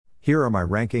Here are my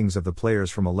rankings of the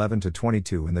players from 11 to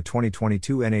 22 in the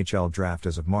 2022 NHL Draft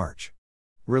as of March.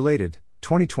 Related,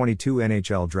 2022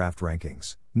 NHL Draft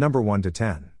Rankings, number 1 to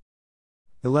 10.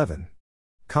 11.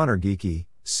 Connor Geekie,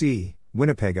 C.,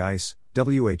 Winnipeg Ice,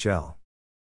 WHL.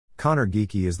 Connor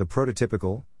Geekie is the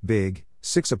prototypical, big,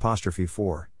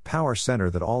 6'4", power center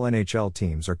that all NHL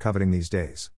teams are coveting these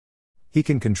days. He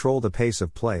can control the pace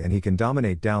of play and he can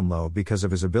dominate down low because of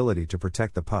his ability to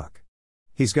protect the puck.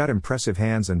 He's got impressive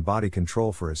hands and body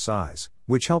control for his size,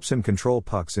 which helps him control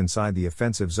pucks inside the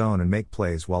offensive zone and make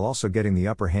plays while also getting the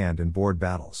upper hand in board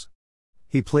battles.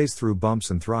 He plays through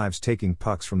bumps and thrives taking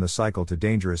pucks from the cycle to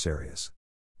dangerous areas.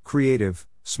 Creative,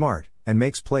 smart, and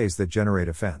makes plays that generate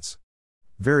offense.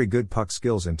 Very good puck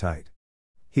skills in tight.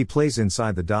 He plays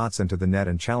inside the dots and to the net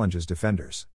and challenges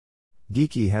defenders.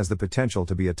 Geekie has the potential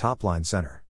to be a top-line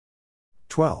center.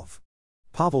 12.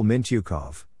 Pavel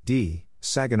Mintyukov, D.,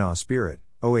 Saginaw Spirit,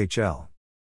 OHL.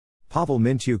 Pavel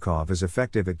Mintyukov is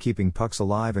effective at keeping pucks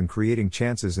alive and creating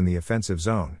chances in the offensive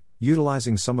zone.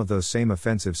 Utilizing some of those same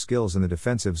offensive skills in the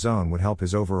defensive zone would help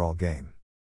his overall game.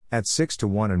 At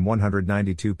 6'1" and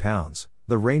 192 pounds,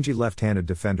 the rangy left-handed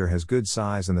defender has good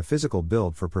size and the physical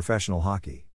build for professional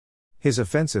hockey. His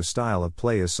offensive style of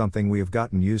play is something we have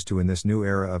gotten used to in this new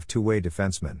era of two-way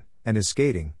defensemen, and his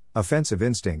skating, offensive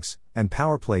instincts, and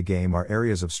power play game are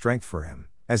areas of strength for him,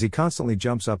 as he constantly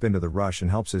jumps up into the rush and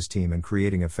helps his team in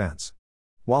creating offense.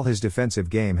 While his defensive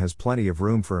game has plenty of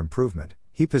room for improvement,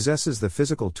 he possesses the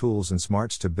physical tools and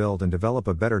smarts to build and develop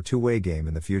a better two-way game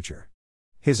in the future.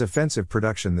 His offensive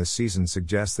production this season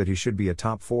suggests that he should be a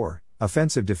top 4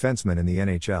 offensive defenseman in the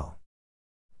NHL.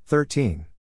 13.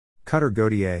 Cutter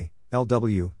Gauthier,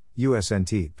 LW,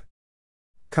 USN.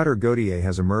 Cutter Gauthier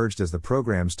has emerged as the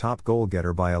program's top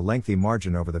goal-getter by a lengthy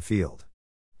margin over the field.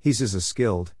 He's a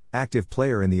skilled, active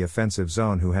player in the offensive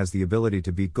zone who has the ability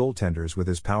to beat goaltenders with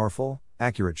his powerful,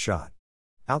 accurate shot.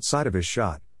 Outside of his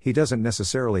shot, he doesn't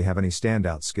necessarily have any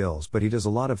standout skills, but he does a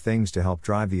lot of things to help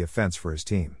drive the offense for his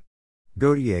team.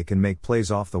 Gauthier can make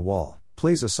plays off the wall,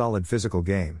 plays a solid physical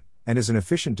game, and is an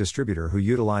efficient distributor who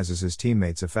utilizes his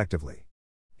teammates effectively.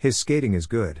 His skating is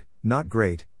good, not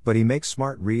great, but he makes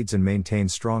smart reads and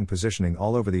maintains strong positioning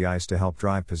all over the ice to help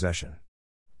drive possession.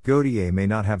 Gauthier may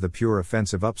not have the pure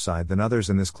offensive upside than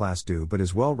others in this class do, but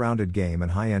his well-rounded game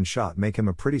and high-end shot make him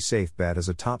a pretty safe bet as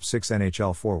a top 6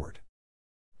 NHL forward.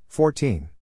 14.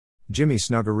 Jimmy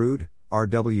Snuggerud,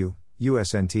 RW,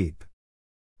 USN.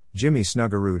 Jimmy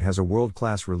Snuggerud has a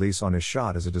world-class release on his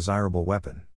shot as a desirable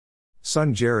weapon.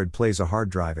 Son Jared plays a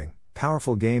hard-driving,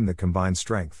 powerful game that combines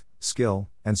strength, skill,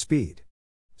 and speed.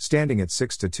 Standing at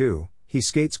 6'2", he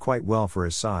skates quite well for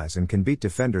his size and can beat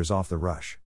defenders off the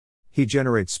rush. He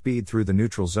generates speed through the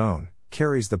neutral zone,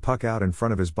 carries the puck out in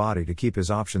front of his body to keep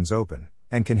his options open,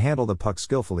 and can handle the puck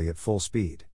skillfully at full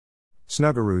speed.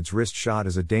 Snuggerud's wrist shot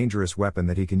is a dangerous weapon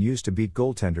that he can use to beat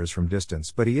goaltenders from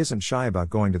distance, but he isn't shy about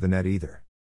going to the net either.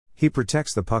 He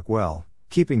protects the puck well,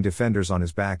 keeping defenders on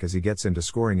his back as he gets into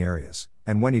scoring areas,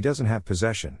 and when he doesn't have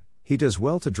possession, he does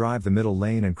well to drive the middle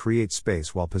lane and create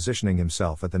space while positioning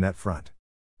himself at the net front.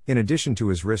 In addition to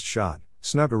his wrist shot,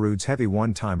 Snuggerud's heavy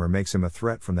one-timer makes him a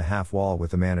threat from the half wall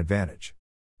with the man advantage.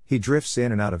 He drifts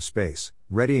in and out of space,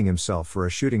 readying himself for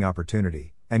a shooting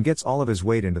opportunity, and gets all of his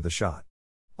weight into the shot.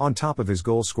 On top of his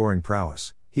goal-scoring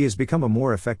prowess, he has become a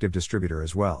more effective distributor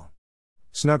as well.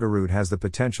 Snuggerud has the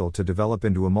potential to develop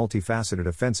into a multifaceted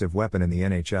offensive weapon in the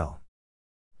NHL.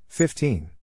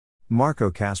 15. Marco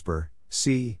Kasper,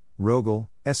 C., Rogel,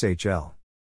 SHL.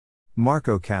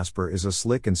 Marco Kasper is a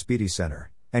slick and speedy center,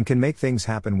 and can make things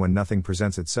happen when nothing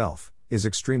presents itself, is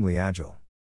extremely agile.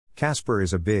 Kasper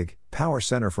is a big, power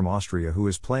center from Austria who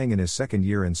is playing in his second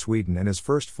year in Sweden and his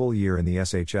first full year in the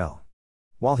SHL.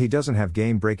 While he doesn't have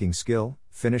game-breaking skill,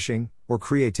 finishing, or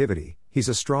creativity, he's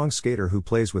a strong skater who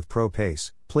plays with pro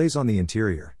pace, plays on the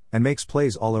interior, and makes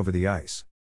plays all over the ice.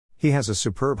 He has a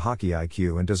superb hockey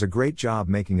IQ and does a great job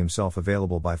making himself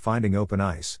available by finding open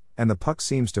ice, and the puck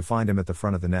seems to find him at the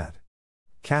front of the net.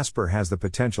 Kasper has the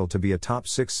potential to be a top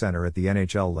 6 center at the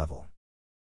NHL level.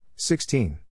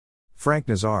 16. Frank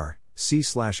Nazar,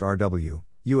 C/RW,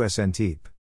 USN.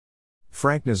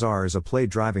 Frank Nazar is a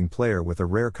play-driving player with a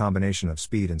rare combination of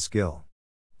speed and skill.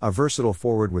 A versatile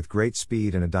forward with great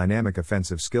speed and a dynamic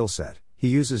offensive skill set, he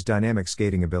uses dynamic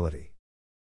skating ability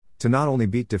to not only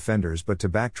beat defenders but to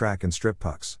backtrack and strip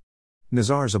pucks.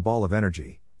 Nazar's a ball of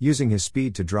energy, using his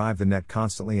speed to drive the net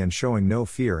constantly and showing no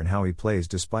fear in how he plays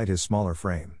despite his smaller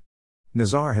frame.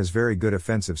 Nazar has very good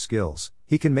offensive skills,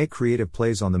 he can make creative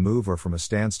plays on the move or from a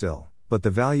standstill, but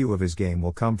the value of his game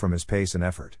will come from his pace and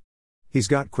effort. He's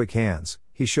got quick hands,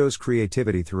 he shows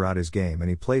creativity throughout his game, and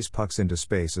he plays pucks into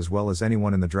space as well as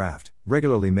anyone in the draft,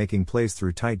 regularly making plays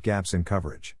through tight gaps in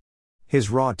coverage. His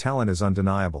raw talent is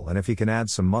undeniable, and if he can add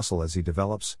some muscle as he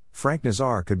develops, Frank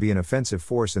Nazar could be an offensive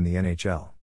force in the NHL.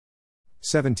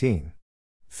 17.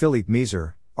 Filip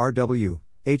Mesar, RW,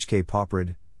 HK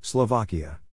Poprad,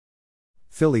 Slovakia.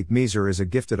 Filip Mesar is a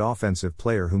gifted offensive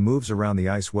player who moves around the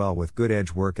ice well with good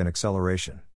edge work and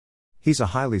acceleration. He's a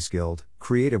highly skilled,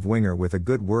 creative winger with a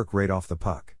good work rate off the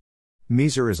puck.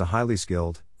 Mesar is a highly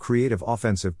skilled, creative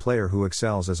offensive player who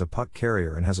excels as a puck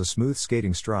carrier and has a smooth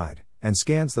skating stride, and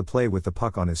scans the play with the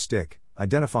puck on his stick,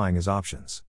 identifying his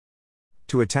options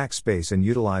to attack space and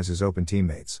utilize his open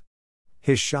teammates.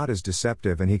 His shot is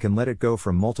deceptive and he can let it go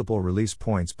from multiple release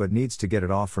points but needs to get it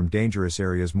off from dangerous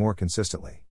areas more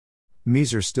consistently.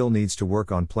 Mesar still needs to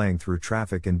work on playing through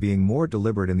traffic and being more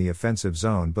deliberate in the offensive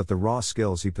zone, but the raw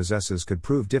skills he possesses could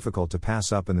prove difficult to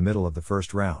pass up in the middle of the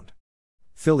first round.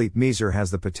 Filip Mesar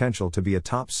has the potential to be a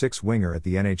top 6 winger at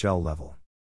the NHL level.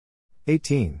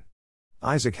 18.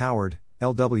 Isaac Howard,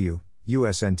 LW,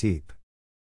 US Antip.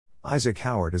 Isaac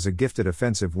Howard is a gifted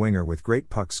offensive winger with great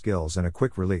puck skills and a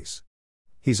quick release.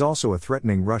 He's also a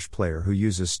threatening rush player who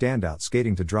uses standout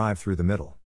skating to drive through the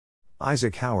middle.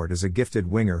 Isaac Howard is a gifted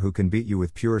winger who can beat you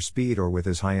with pure speed or with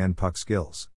his high-end puck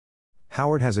skills.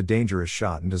 Howard has a dangerous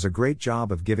shot and does a great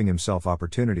job of giving himself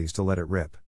opportunities to let it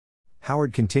rip.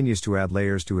 Howard continues to add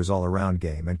layers to his all-around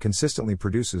game and consistently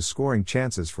produces scoring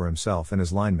chances for himself and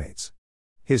his linemates.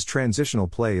 His transitional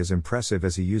play is impressive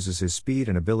as he uses his speed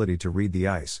and ability to read the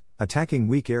ice, attacking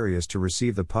weak areas to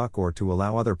receive the puck or to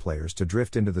allow other players to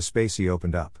drift into the space he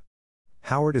opened up.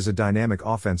 Howard is a dynamic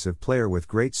offensive player with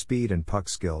great speed and puck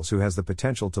skills who has the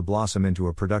potential to blossom into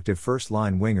a productive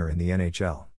first-line winger in the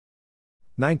NHL.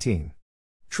 19.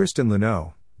 Tristan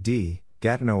Luneau, D,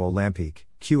 Gatineau Olympique,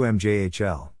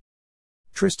 QMJHL.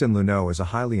 Tristan Luneau is a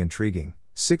highly intriguing,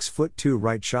 6'2"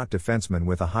 right-shot defenseman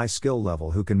with a high skill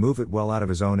level who can move it well out of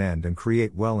his own end and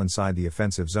create well inside the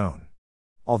offensive zone.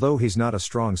 Although he's not a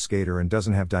strong skater and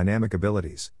doesn't have dynamic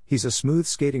abilities, he's a smooth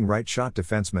skating right-shot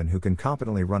defenseman who can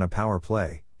competently run a power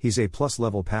play. He's a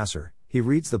plus-level passer, he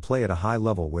reads the play at a high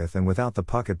level with and without the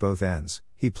puck at both ends,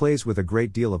 he plays with a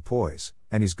great deal of poise,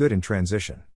 and he's good in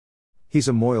transition. He's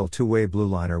a mobile two-way blue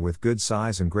liner with good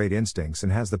size and great instincts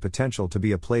and has the potential to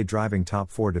be a play-driving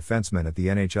top 4 defenseman at the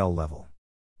NHL level.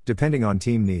 Depending on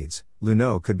team needs,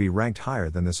 Luneau could be ranked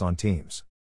higher than this on teams.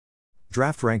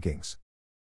 Draft Rankings.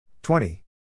 20.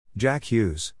 Jack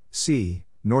Hughes, C,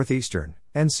 Northeastern,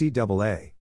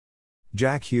 NCAA.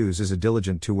 Jack Hughes is a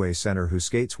diligent two-way center who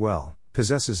skates well,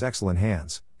 possesses excellent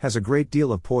hands, has a great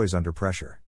deal of poise under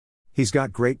pressure. He's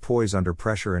got great poise under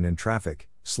pressure and in traffic,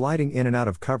 sliding in and out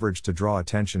of coverage to draw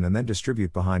attention and then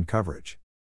distribute behind coverage.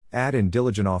 Add in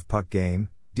diligent off-puck game,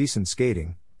 decent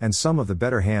skating, and some of the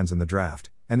better hands in the draft,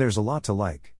 and there's a lot to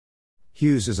like.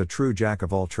 Hughes is a true jack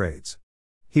of all trades.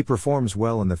 He performs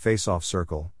well in the face-off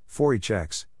circle,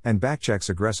 forechecks, and backchecks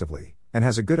aggressively, and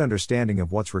has a good understanding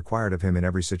of what's required of him in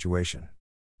every situation.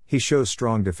 He shows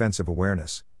strong defensive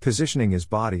awareness, positioning his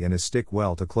body and his stick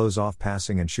well to close off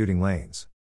passing and shooting lanes.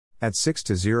 At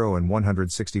 6'0" and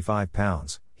 165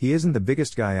 pounds, he isn't the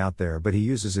biggest guy out there, but he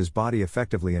uses his body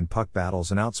effectively in puck battles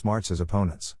and outsmarts his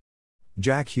opponents.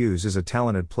 Jack Hughes is a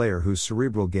talented player whose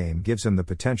cerebral game gives him the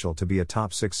potential to be a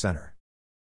top 6 center.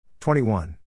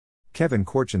 21. Kevin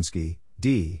Korchinski,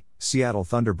 D, Seattle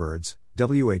Thunderbirds,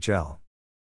 WHL.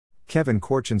 Kevin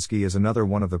Korchinski is another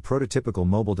one of the prototypical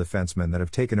mobile defensemen that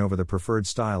have taken over the preferred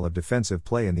style of defensive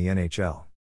play in the NHL.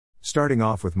 Starting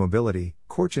off with mobility,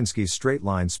 Korchinski's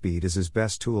straight-line speed is his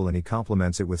best tool and he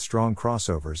complements it with strong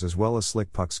crossovers as well as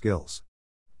slick puck skills.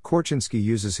 Korchinski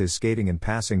uses his skating and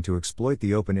passing to exploit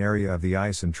the open area of the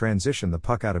ice and transition the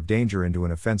puck out of danger into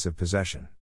an offensive possession.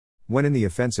 When in the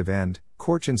offensive end,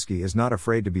 Korchinski is not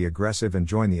afraid to be aggressive and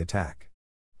join the attack.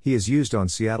 He is used on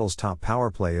Seattle's top power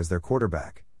play as their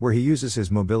quarterback, where he uses his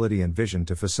mobility and vision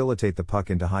to facilitate the puck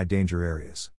into high danger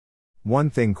areas. One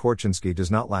thing Korchinski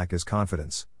does not lack is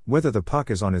confidence, whether the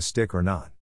puck is on his stick or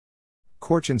not.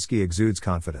 Korchinski exudes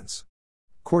confidence.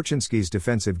 Korchinski's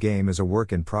defensive game is a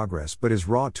work in progress, but his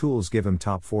raw tools give him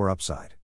top 4 upside.